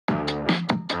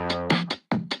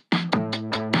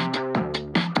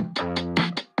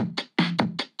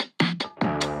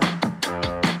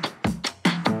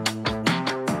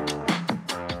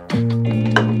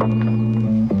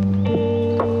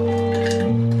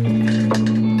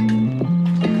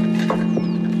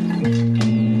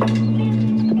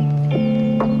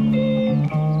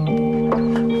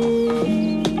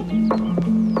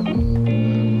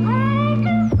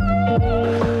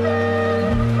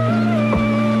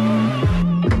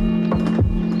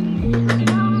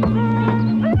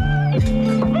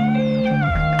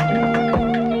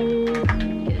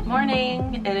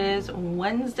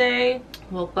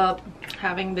Woke up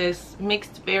having this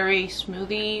mixed berry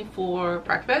smoothie for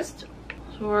breakfast.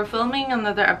 So we're filming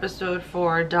another episode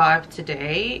for Dive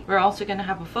today. We're also gonna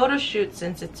have a photo shoot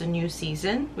since it's a new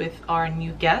season with our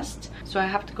new guest. So I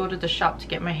have to go to the shop to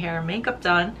get my hair and makeup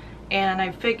done, and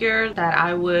I figured that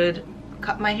I would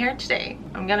cut my hair today.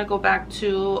 I'm gonna go back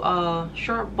to a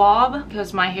short bob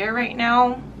because my hair right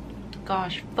now,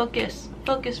 gosh, focus,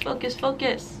 focus, focus,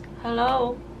 focus.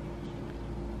 Hello.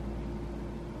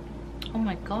 Oh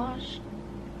my gosh.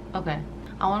 Okay,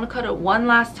 I want to cut it one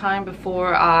last time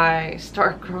before I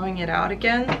start growing it out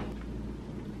again.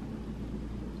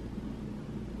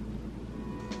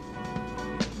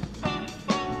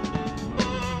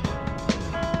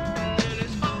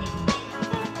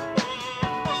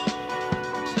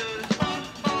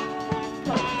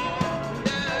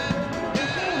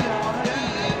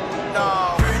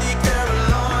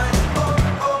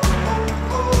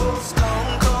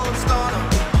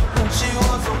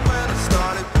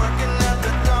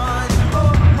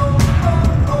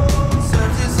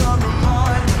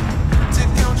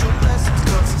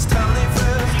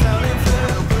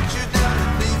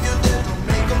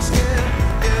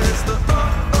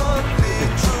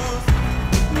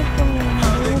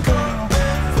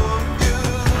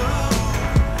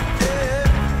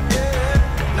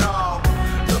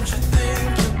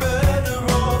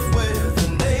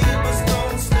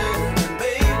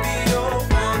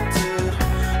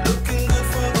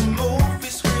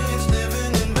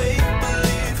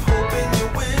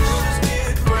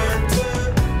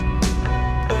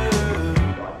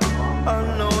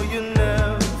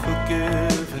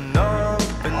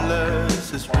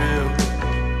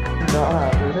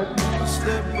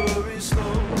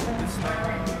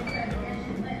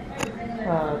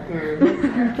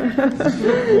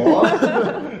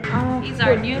 He's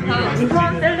our new host.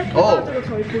 이상 셀렉해가지고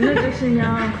저희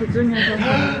보내주시면 그 중에서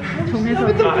정해서.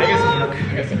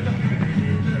 알겠습니다.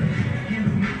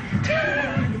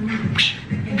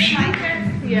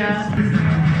 Yeah.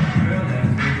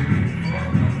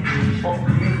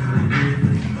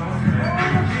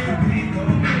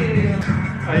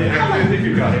 I think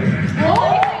you got it.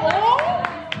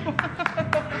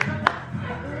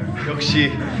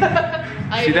 역시.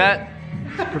 See that?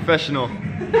 Professional.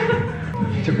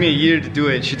 Took me a year to do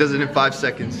it. She does it in 5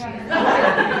 seconds. My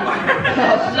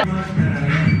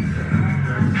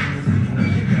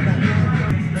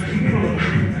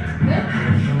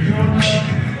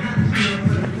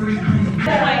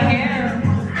hair.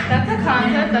 That's a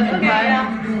concept. That's a vibe.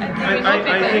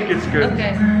 I think it's good.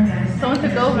 Okay. Someone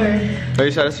took over. Are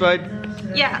you satisfied?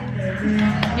 Yeah.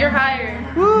 You're hired.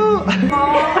 Woo!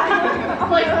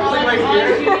 Like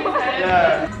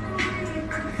Yeah.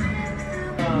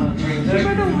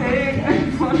 For the wig.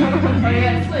 Oh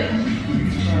yeah, switch.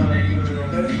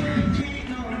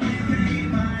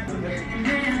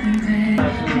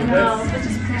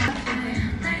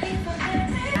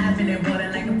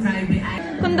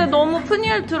 근데 너무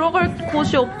푸니엘 들어갈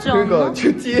곳이 없지 않나? 그러니까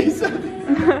저 뒤에 있어.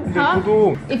 근데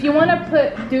저도. If you want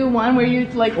to do one where you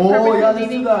like yeah, purposely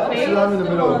leaving that. space. Sit down in the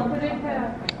middle.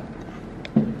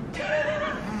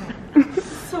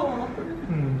 So awkward.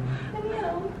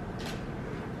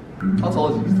 How tall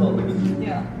is he? He's tall, look at this.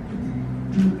 Yeah.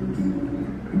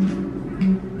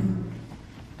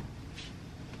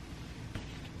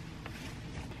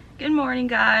 Good morning,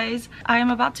 guys. I am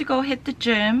about to go hit the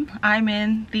gym. I'm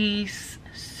in these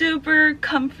super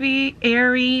comfy,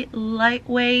 airy,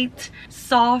 lightweight,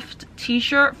 soft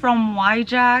t-shirt from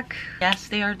YJack. Yes,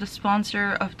 they are the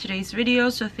sponsor of today's video,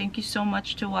 so thank you so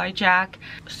much to YJack.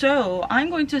 So I'm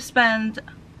going to spend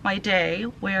my day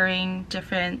wearing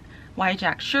different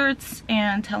YJack shirts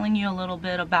and telling you a little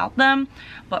bit about them.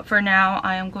 But for now,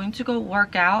 I am going to go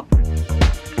work out.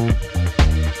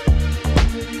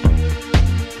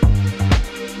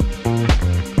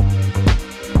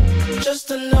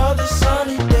 Just another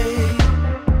sunny day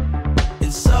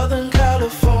in Southern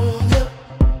California.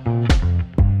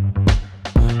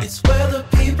 It's where the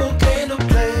people came to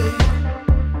play.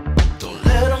 Don't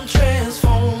let them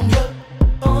transform you.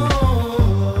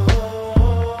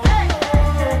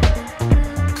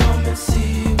 Come and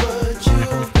see what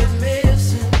you've been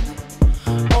missing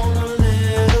on a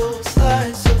little stage.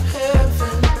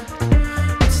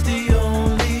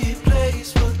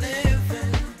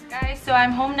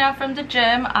 I'm home now from the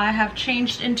gym. I have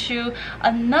changed into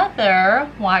another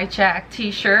YJack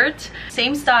t-shirt.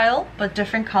 Same style, but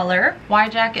different color.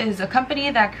 YJack is a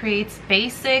company that creates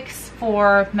basics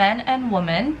for men and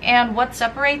women. And what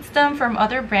separates them from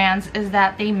other brands is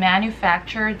that they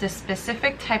manufacture this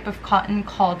specific type of cotton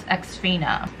called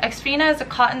Xfina. Xfina is a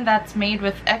cotton that's made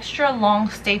with extra long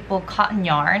staple cotton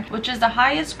yarn, which is the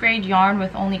highest grade yarn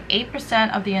with only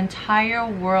 8% of the entire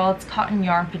world's cotton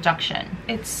yarn production.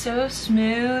 It's so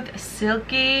smooth,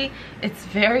 silky, it's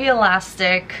very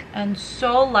elastic, and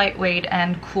so lightweight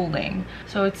and cooling.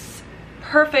 So it's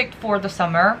perfect for the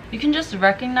summer. You can just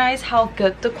recognize how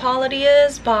good the quality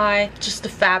is by just the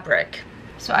fabric.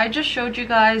 So I just showed you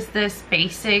guys this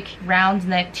basic round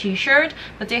neck t-shirt,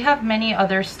 but they have many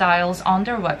other styles on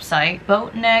their website.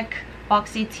 Boat neck,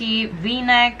 boxy tee,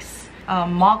 v-necks,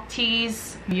 mock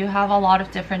tees. You have a lot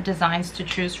of different designs to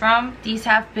choose from. These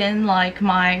have been like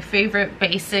my favorite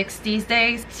basics these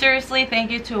days. Seriously, thank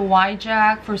you to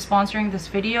YJack for sponsoring this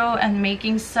video and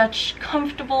making such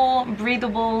comfortable,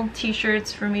 breathable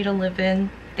t-shirts for me to live in.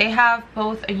 They have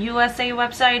both a USA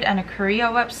website and a Korea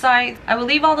website. I will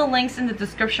leave all the links in the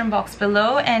description box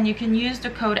below, and you can use the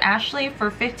code Ashley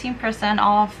for 15%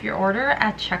 off your order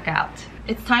at checkout.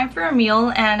 It's time for a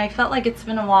meal, and I felt like it's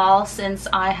been a while since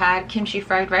I had kimchi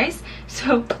fried rice,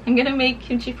 so I'm gonna make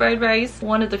kimchi fried rice,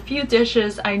 one of the few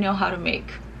dishes I know how to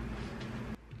make.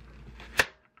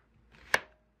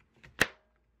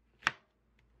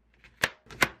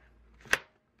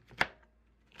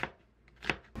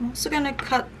 I'm also gonna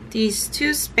cut these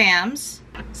 2 spams.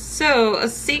 So, a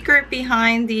secret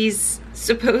behind these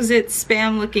supposed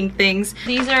spam looking things.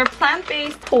 These are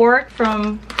plant-based pork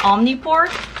from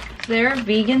Omnipork. They're a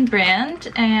vegan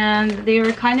brand, and they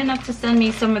were kind enough to send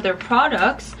me some of their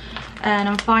products, and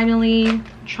I'm finally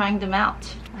trying them out.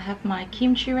 I have my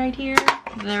kimchi right here.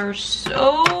 They're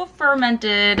so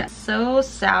fermented, so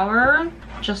sour,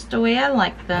 just the way I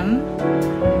like them.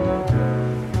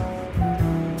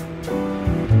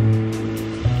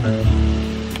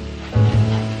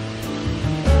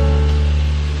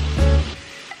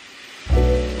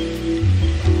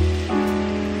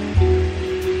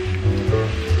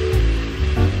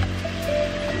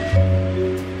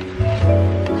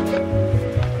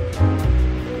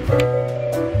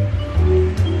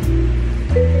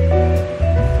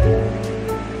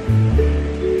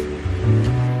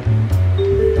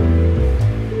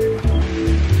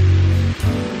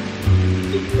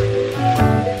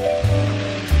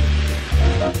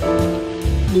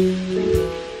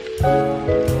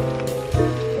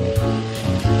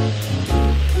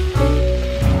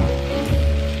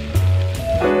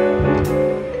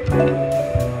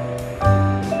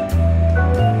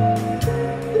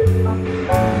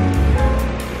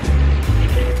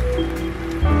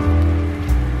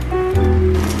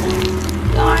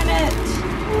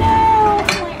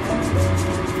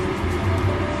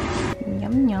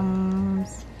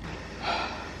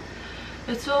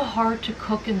 It's so hard to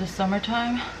cook in the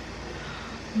summertime.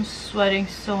 I'm sweating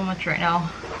so much right now.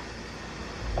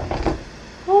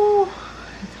 Ooh,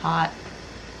 it's hot.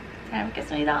 잘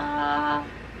먹겠습니다.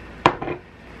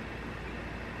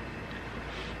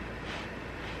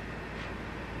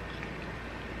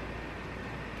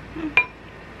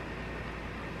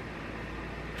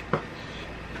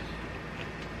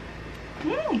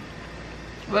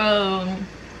 Whoa,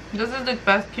 this is the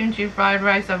best kimchi fried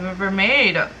rice I've ever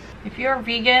made. If you're a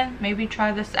vegan, maybe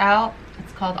try this out.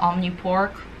 It's called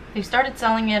Omnipork. They started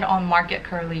selling it on Market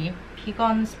Curly.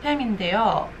 비건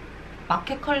스팸인데요.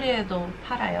 마켓 컬리에도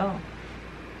팔아요.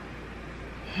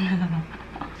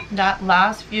 That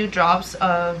last few drops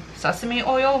of sesame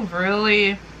oil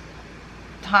really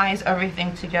ties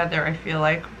everything together, I feel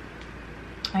like.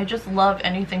 I just love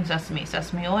anything sesame.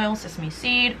 Sesame oil, sesame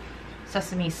seed,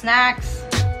 sesame snacks.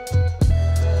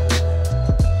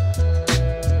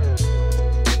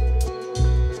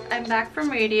 I'm back from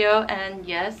radio, and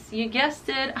yes, you guessed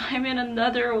it, I'm in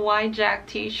another YJack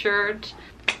t-shirt.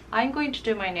 I'm going to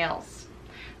do my nails.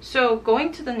 So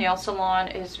going to the nail salon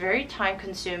is very time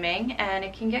consuming and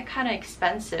it can get kind of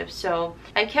expensive. So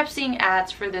I kept seeing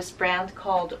ads for this brand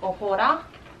called Ohora.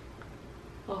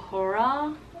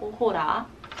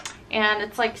 And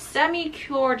it's like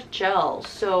semi-cured gel.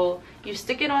 So you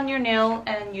stick it on your nail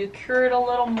and you cure it a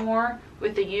little more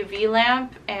with the UV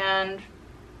lamp, and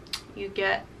you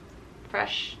get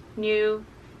fresh, new,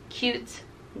 cute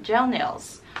gel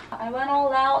nails. I went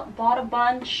all out, bought a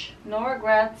bunch, no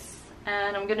regrets,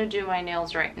 and I'm gonna do my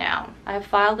nails right now. I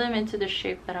filed them into the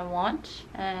shape that I want,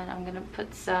 and I'm gonna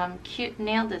put some cute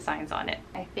nail designs on it.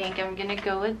 I think I'm gonna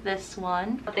go with this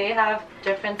one. They have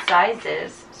different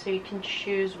sizes, so you can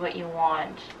choose what you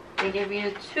want. They give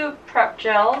you 2 prep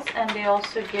gels, and they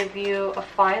also give you a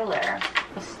filer,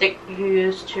 a stick you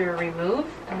use to remove.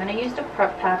 I'm gonna use the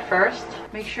prep pad first.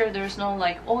 Make sure there's no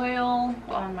like oil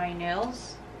on my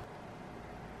nails.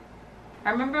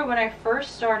 I remember when I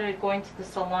first started going to the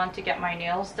salon to get my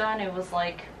nails done, it was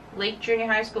like late junior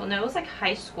high school. No, it was like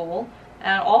high school.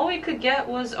 And all we could get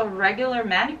was a regular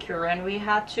manicure, and we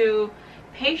had to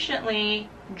patiently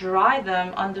dry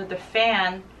them under the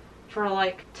fan for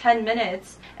like 10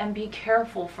 minutes and be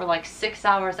careful for like 6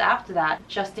 hours after that,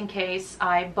 just in case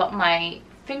I butt my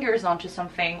fingers onto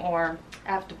something or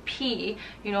I have to pee.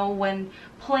 You know, when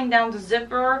pulling down the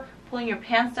zipper, pulling your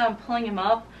pants down, pulling them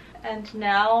up. And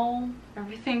now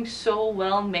everything's so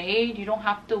well made, you don't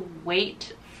have to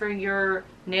wait for your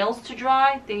nails to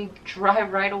dry. They dry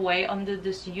right away under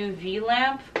this UV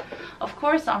lamp. Of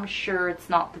course, I'm sure it's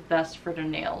not the best for the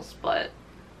nails, but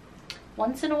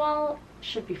once in a while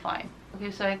should be fine. Okay,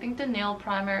 so I think the nail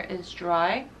primer is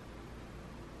dry.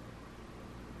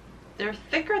 They're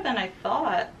thicker than I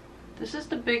thought. This is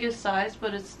the biggest size,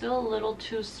 but it's still a little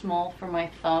too small for my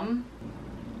thumb.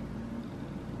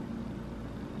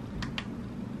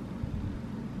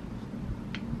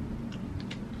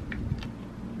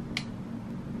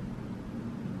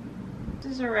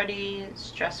 This is already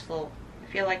stressful.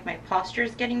 I feel like my posture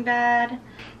is getting bad.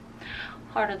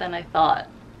 Harder than I thought.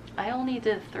 I only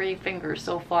did 3 fingers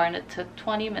so far and it took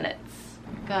 20 minutes.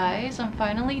 Guys, I'm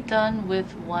finally done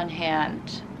with one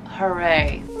hand.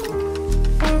 Hooray.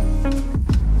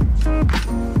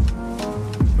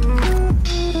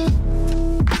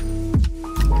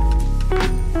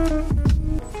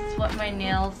 This is what my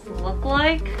nails look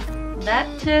like.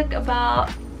 That took about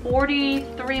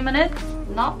 43 minutes.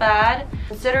 Not bad.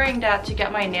 Considering that to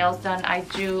get my nails done, I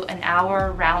do an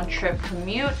hour round trip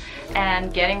commute,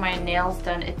 and getting my nails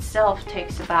done itself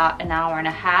takes about an hour and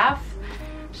a half.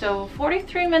 So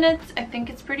 43 minutes, I think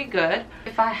it's pretty good.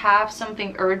 If I have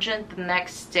something urgent the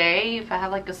next day, if I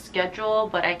have like a schedule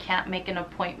but I can't make an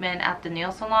appointment at the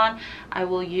nail salon, I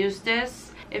will use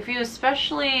this. If you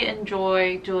especially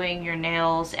enjoy doing your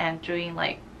nails and doing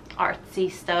like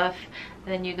artsy stuff,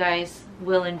 then you guys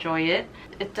will enjoy it.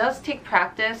 It does take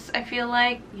practice, I feel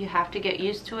like. You have to get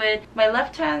used to it. My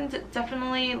left hand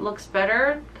definitely looks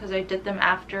better because I did them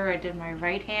after I did my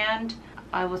right hand.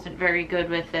 I wasn't very good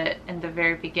with it in the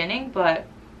very beginning, but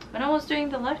when I was doing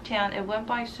the left hand, it went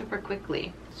by super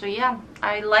quickly. So yeah,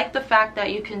 I like the fact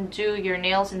that you can do your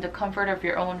nails in the comfort of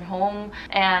your own home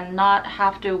and not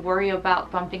have to worry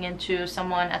about bumping into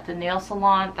someone at the nail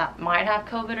salon that might have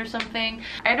COVID or something.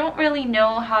 I don't really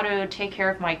know how to take care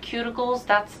of my cuticles.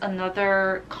 That's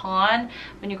another con.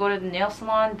 When you go to the nail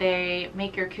salon, they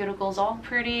make your cuticles all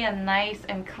pretty and nice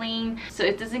and clean. So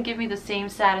it doesn't give me the same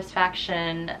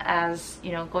satisfaction as,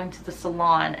 you know, going to the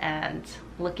salon and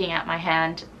looking at my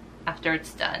hand after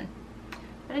it's done.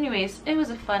 But anyways, it was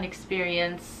a fun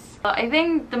experience. I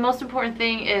think the most important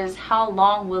thing is how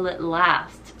long will it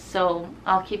last. So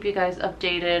I'll keep you guys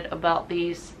updated about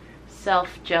these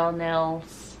self-gel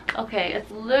nails. Okay, it's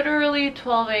literally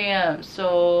 12 a.m.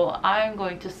 so I'm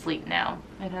going to sleep now.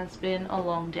 It has been a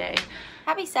long day.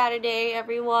 Happy Saturday,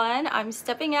 everyone. I'm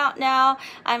stepping out now.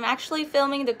 I'm actually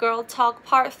filming the Girl Talk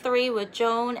Part 3 with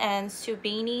Joan and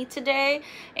Subini today.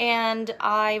 And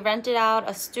I rented out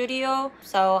a studio.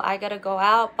 So I gotta go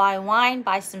out, buy wine,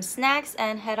 buy some snacks,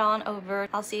 and head on over.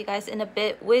 I'll see you guys in a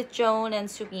bit with Joan and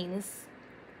Subini's.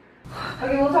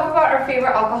 Okay, we'll talk about our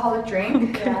favorite alcoholic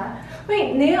drink. Okay. Yeah.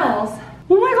 Wait, nails.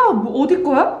 Oh my god, 어디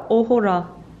거야? Ohora.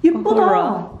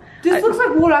 예쁘다. This looks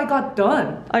like what I got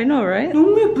done. I know, right?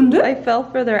 너무 예쁜데? I fell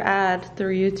for their ad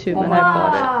through YouTube and I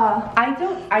bought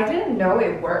I didn't know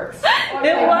it works.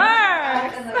 it. It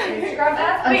works! And the Instagram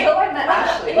ads until I met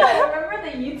Ashley. Remember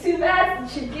the YouTube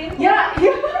ads, chicken? Yeah, she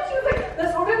was like,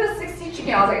 let's order the 60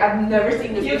 chicken. I was like, I've never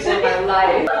seen this before in my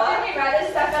life. Would you rather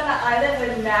stuck on the island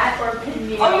with Matt or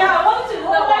Pinneal? Oh yeah, I want to.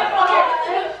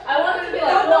 I want to be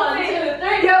like 1, 2,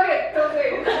 3. Yeah, okay, don't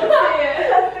wait.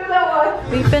 Let's do that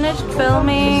one. We finished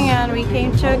filming and we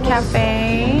came to a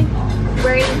cafe.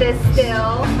 Wearing this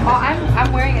still. Oh,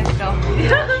 I'm wearing it still.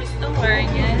 She's still wearing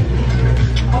it.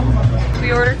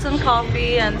 We ordered some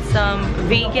coffee and some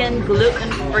vegan,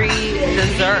 gluten-free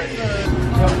dessert.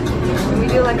 Can we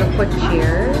do like a quick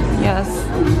cheers? Yes.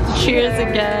 Cheers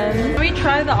again. Can we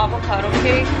try the avocado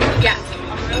cake? Yeah.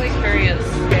 I'm really curious.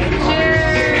 Cheers.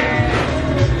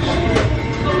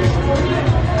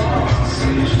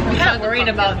 I'm kind of worried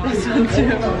about this one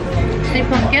too. Any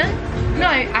pumpkin? No,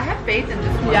 I have faith in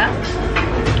this one. Yeah.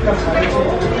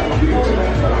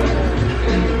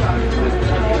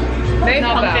 Very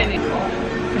Not pumpkin. bad.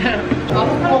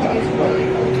 Avocado is really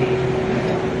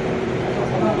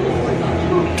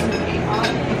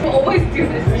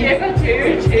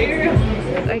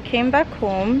I came back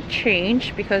home,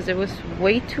 changed because it was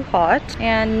way too hot,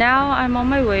 and now I'm on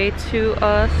my way to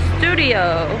a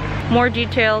studio. More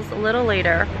details a little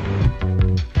later.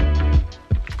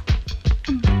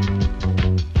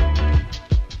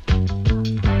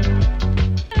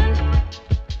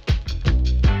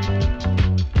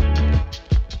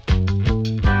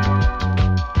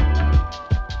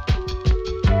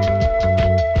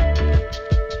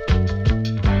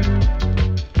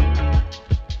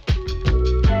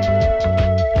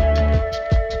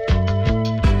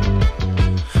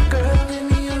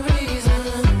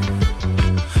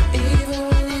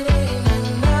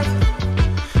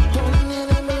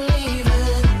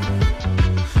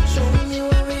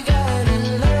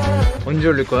 언제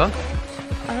올릴 거야?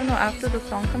 I don't know, after the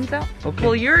song comes out. Okay.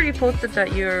 Well, you already posted that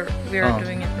we are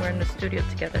doing it. We're in the studio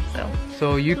together, so.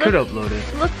 So you could upload it.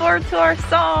 Look forward to our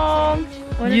song.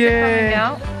 When is it coming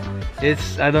out?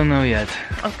 I don't know yet.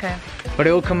 Okay. But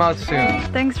it will come out soon.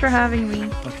 Thanks for having me.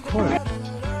 Of course.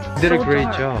 You did a great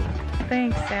job.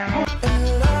 Thanks, Sam.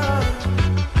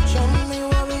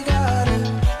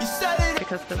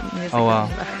 Because the music. Oh wow.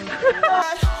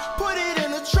 Put it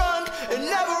in the trunk and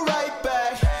never write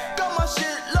back. Got my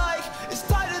shit like it's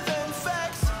tighter than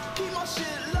facts. Keep my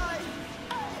shit like.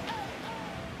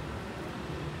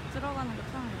 들어가는 거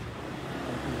처음.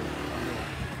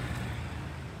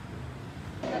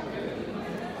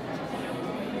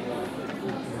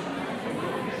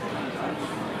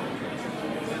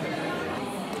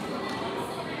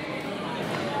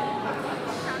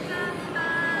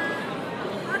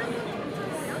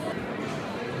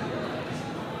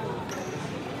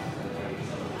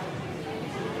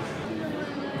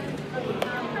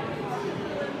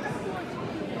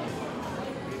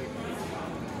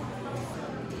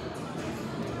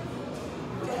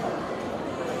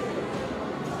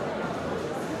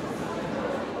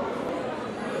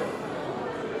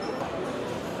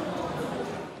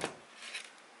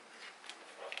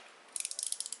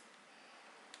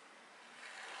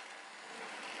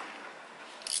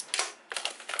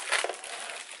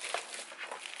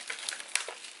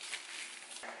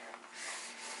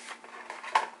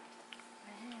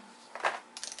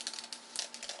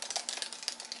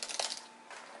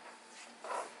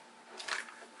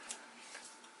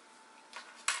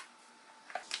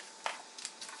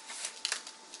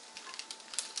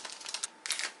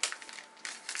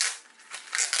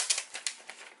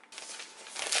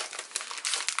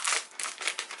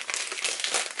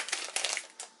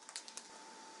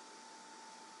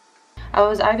 I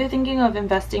was either thinking of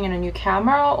investing in a new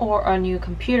camera or a new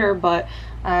computer, but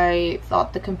I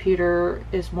thought the computer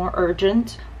is more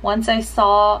urgent. Once I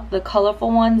saw the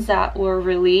colorful ones that were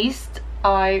released,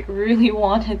 I really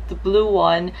wanted the blue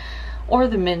one or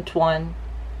the mint one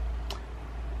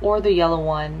or the yellow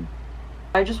one.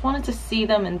 I just wanted to see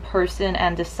them in person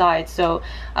and decide. So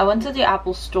I went to the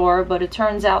Apple store, but it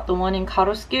turns out the one in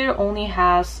Garoskir only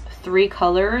has 3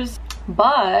 colors.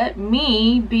 But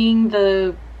me being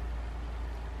the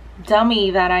dummy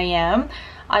that I am,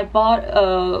 I bought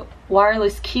a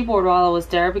wireless keyboard while I was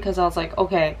there because I was like,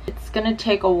 okay, it's gonna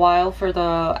take a while for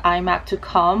the iMac to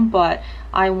come, but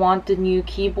I want the new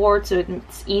keyboard so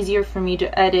it's easier for me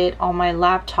to edit on my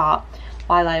laptop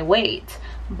while I wait.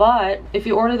 But if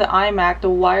you order the iMac,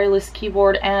 the wireless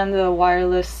keyboard and the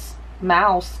wireless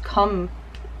mouse come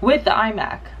with the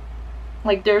iMac.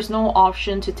 Like, there's no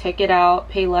option to take it out,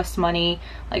 pay less money.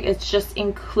 Like, it's just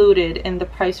included in the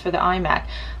price for the iMac.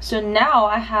 So now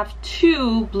I have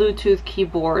 2 Bluetooth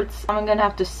keyboards. I'm gonna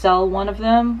have to sell one of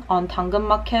them on Tangam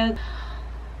Market.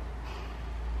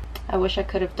 I wish I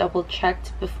could have double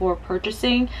checked before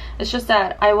purchasing. It's just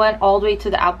that I went all the way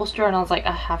to the Apple store and I was like,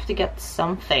 I have to get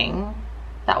something.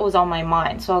 That was on my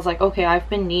mind. So I was like, okay, I've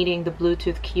been needing the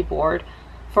Bluetooth keyboard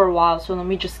for a while, so let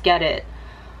me just get it.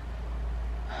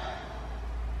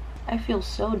 I feel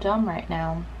so dumb right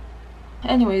now.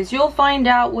 Anyways, you'll find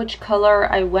out which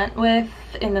color I went with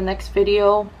in the next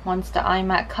video once the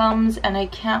iMac comes, and I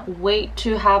can't wait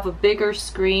to have a bigger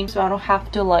screen so I don't have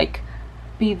to like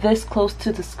be this close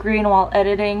to the screen while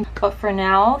editing. But for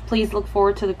now, please look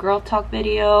forward to the Girl Talk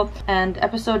video, and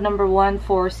episode number 1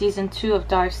 for season 2 of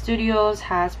Dive Studios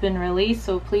has been released,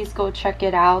 so please go check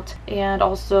it out. And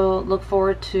also look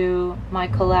forward to my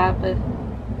collab with...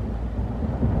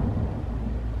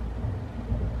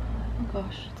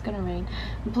 gosh, it's gonna rain.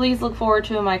 Please look forward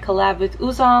to my collab with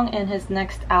Usong and his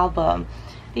next album.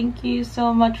 Thank you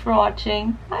so much for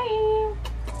watching. Bye!